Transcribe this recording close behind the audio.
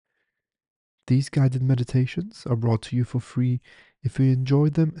These guided meditations are brought to you for free. If you enjoy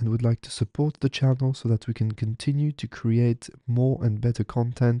them and would like to support the channel so that we can continue to create more and better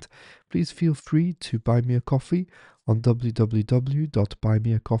content, please feel free to buy me a coffee on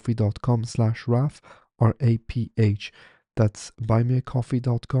www.buymeacoffee.com/Raf or APH. That's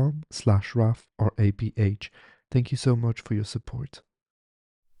buymeacoffee.com/Raf or APH. Thank you so much for your support.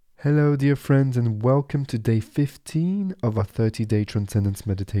 Hello, dear friends, and welcome to day 15 of our 30-day Transcendence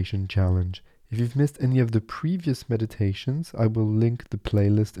Meditation Challenge. If you've missed any of the previous meditations, I will link the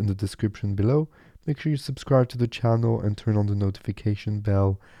playlist in the description below. Make sure you subscribe to the channel and turn on the notification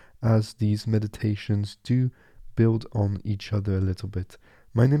bell, as these meditations do build on each other a little bit.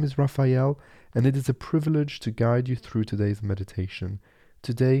 My name is Raphael, and it is a privilege to guide you through today's meditation.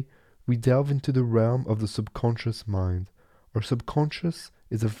 Today, we delve into the realm of the subconscious mind. Our subconscious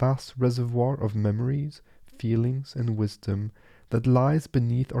is a vast reservoir of memories, feelings, and wisdom that lies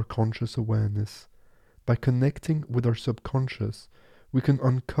beneath our conscious awareness. By connecting with our subconscious, we can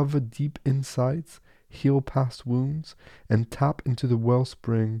uncover deep insights, heal past wounds, and tap into the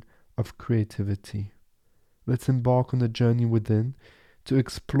wellspring of creativity. Let's embark on a journey within to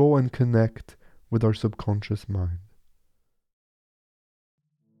explore and connect with our subconscious mind.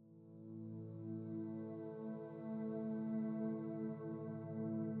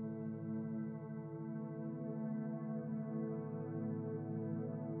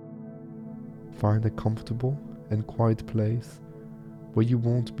 Find a comfortable and quiet place where you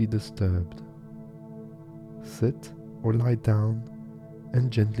won't be disturbed. Sit or lie down and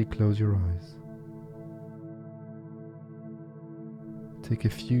gently close your eyes. Take a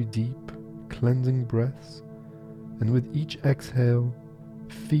few deep, cleansing breaths, and with each exhale,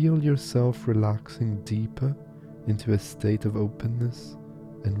 feel yourself relaxing deeper into a state of openness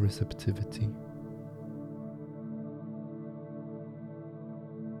and receptivity.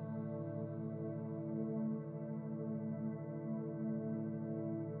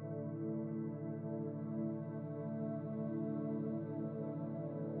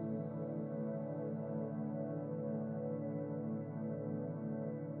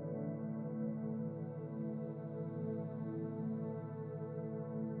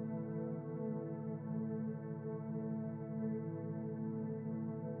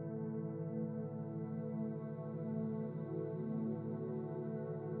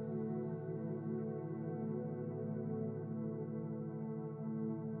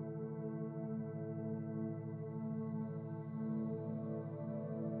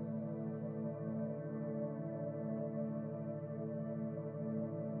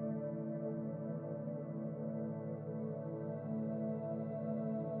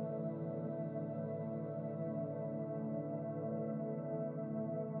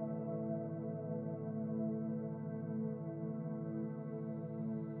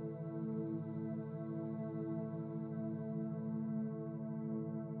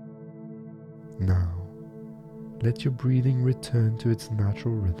 Now, let your breathing return to its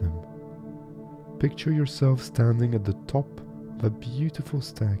natural rhythm. Picture yourself standing at the top of a beautiful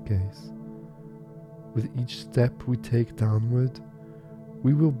staircase. With each step we take downward,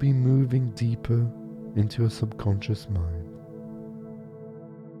 we will be moving deeper into a subconscious mind.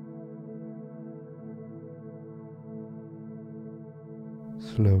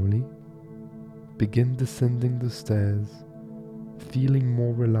 Slowly, begin descending the stairs, feeling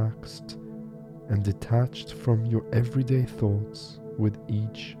more relaxed and detached from your everyday thoughts with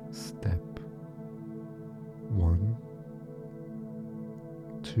each step. 1,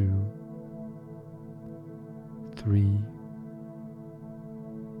 2, 3,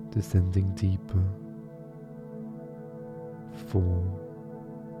 descending deeper. 4,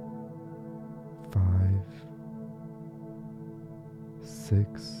 5,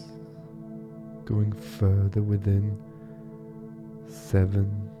 6, going further within.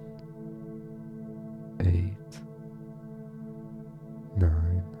 7, 8,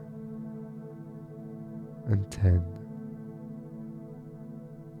 9, and 10.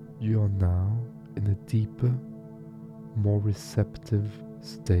 You are now in a deeper, more receptive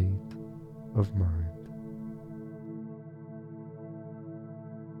state of mind.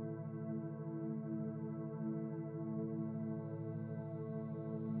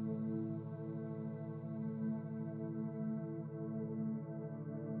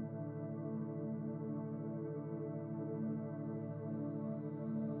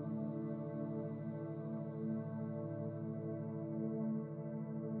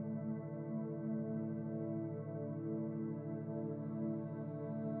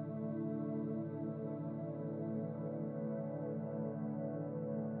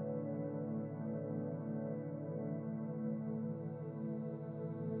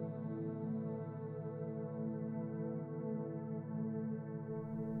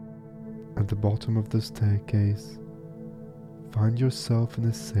 At the bottom of the staircase, find yourself in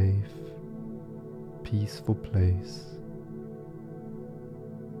a safe, peaceful place.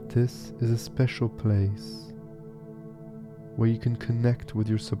 This is a special place where you can connect with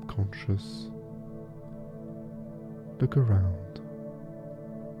your subconscious. Look around.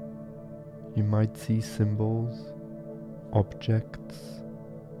 You might see symbols, objects,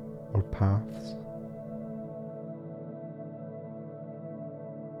 or paths.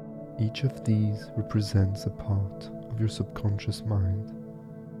 Each of these represents a part of your subconscious mind.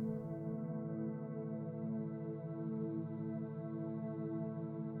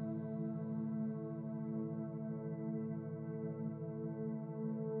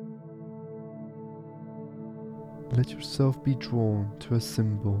 Let yourself be drawn to a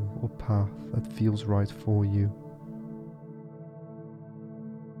symbol or path that feels right for you.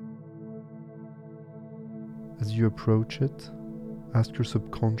 As you approach it, ask your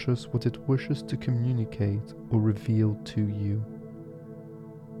subconscious what it wishes to communicate or reveal to you.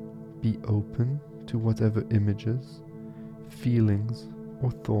 Be open to whatever images, feelings,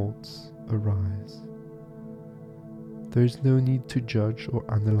 or thoughts arise. There is no need to judge or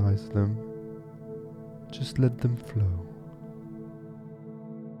analyze them. Just let them flow.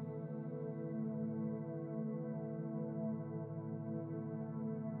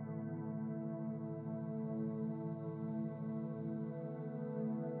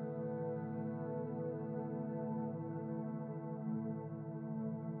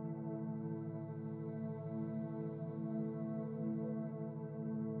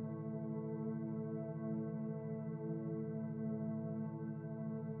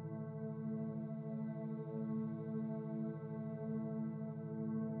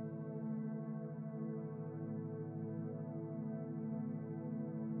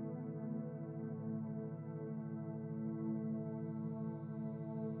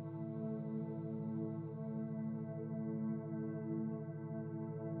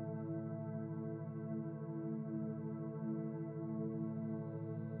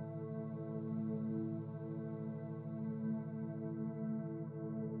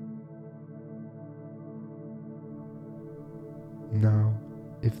 Now,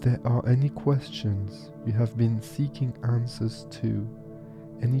 if there are any questions you have been seeking answers to,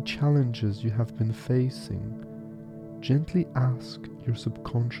 any challenges you have been facing, gently ask your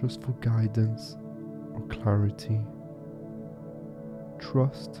subconscious for guidance or clarity.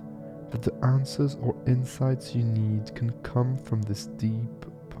 Trust that the answers or insights you need can come from this deep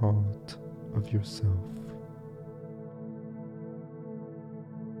part of yourself.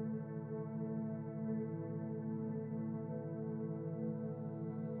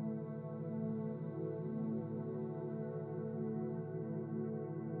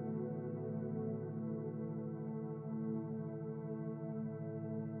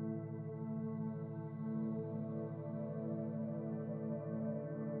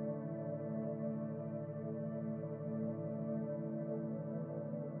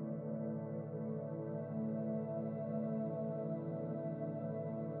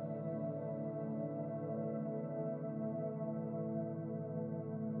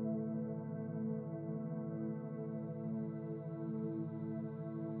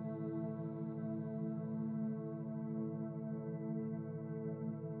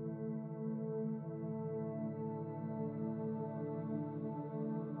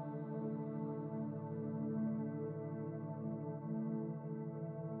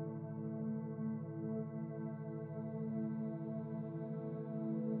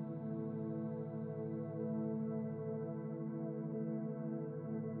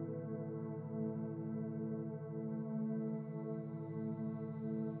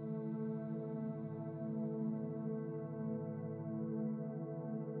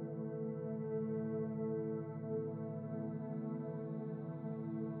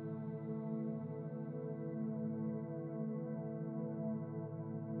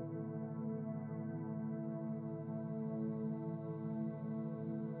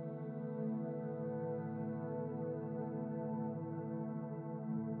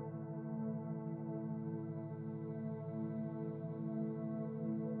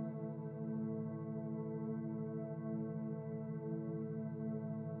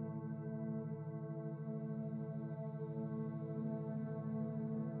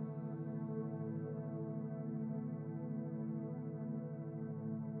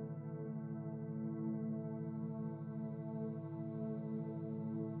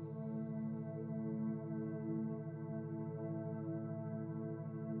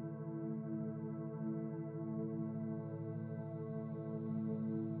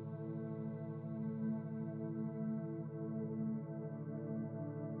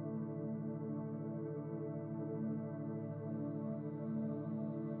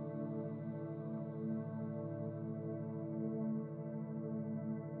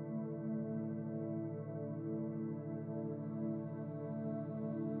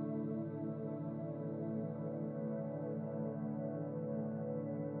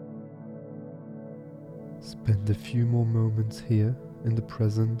 Spend a few more moments here in the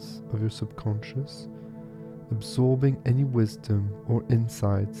presence of your subconscious, absorbing any wisdom or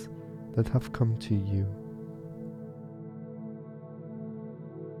insights that have come to you.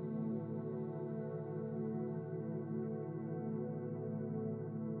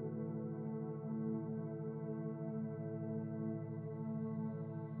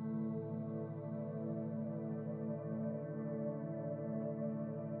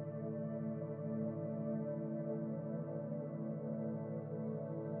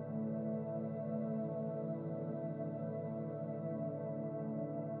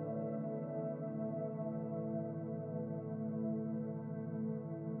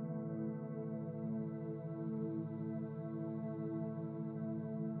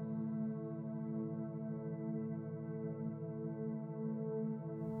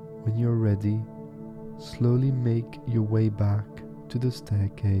 When you're ready, slowly make your way back to the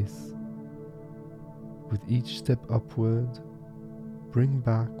staircase. With each step upward, bring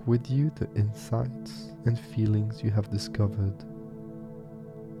back with you the insights and feelings you have discovered.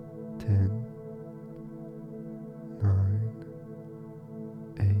 10, 9,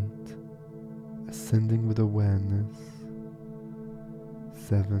 8, ascending with awareness.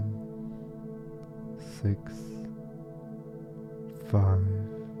 7, 6, 5,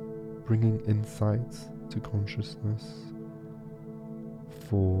 bringing insights to consciousness.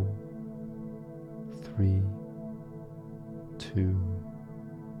 4, 3, 2,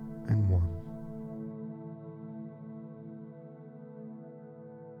 and 1.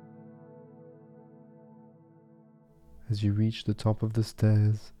 As you reach the top of the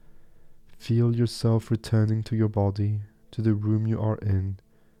stairs, feel yourself returning to your body, to the room you are in,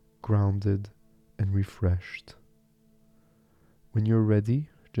 grounded and refreshed. When you're ready,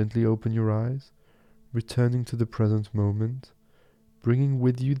 gently open your eyes, returning to the present moment, bringing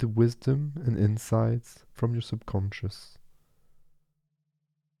with you the wisdom and insights from your subconscious.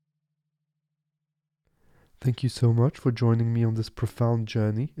 Thank you so much for joining me on this profound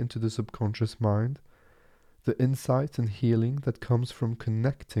journey into the subconscious mind. The insight and healing that comes from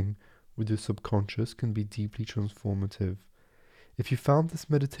connecting with your subconscious can be deeply transformative. If you found this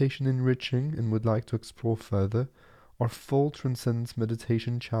meditation enriching and would like to explore further, our full Transcendence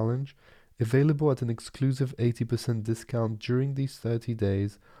Meditation Challenge, available at an exclusive 80% discount during these 30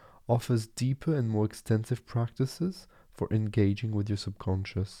 days, offers deeper and more extensive practices for engaging with your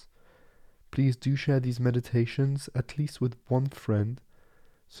subconscious. Please do share these meditations at least with one friend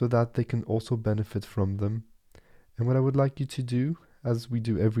so that they can also benefit from them. And what I would like you to do, as we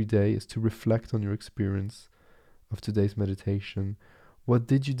do every day, is to reflect on your experience of today's meditation. What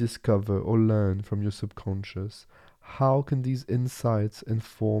did you discover or learn from your subconscious? How can these insights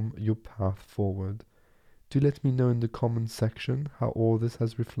inform your path forward? Do let me know in the comments section how all this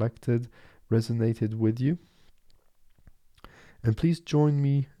has resonated with you. And please join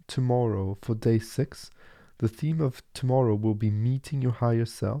me tomorrow for day 6. The theme of tomorrow will be meeting your higher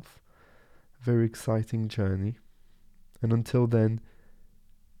self. A very exciting journey. And until then,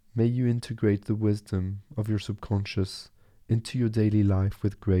 may you integrate the wisdom of your subconscious into your daily life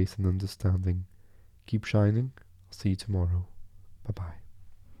with grace and understanding. Keep shining. I'll see you tomorrow. Bye-bye.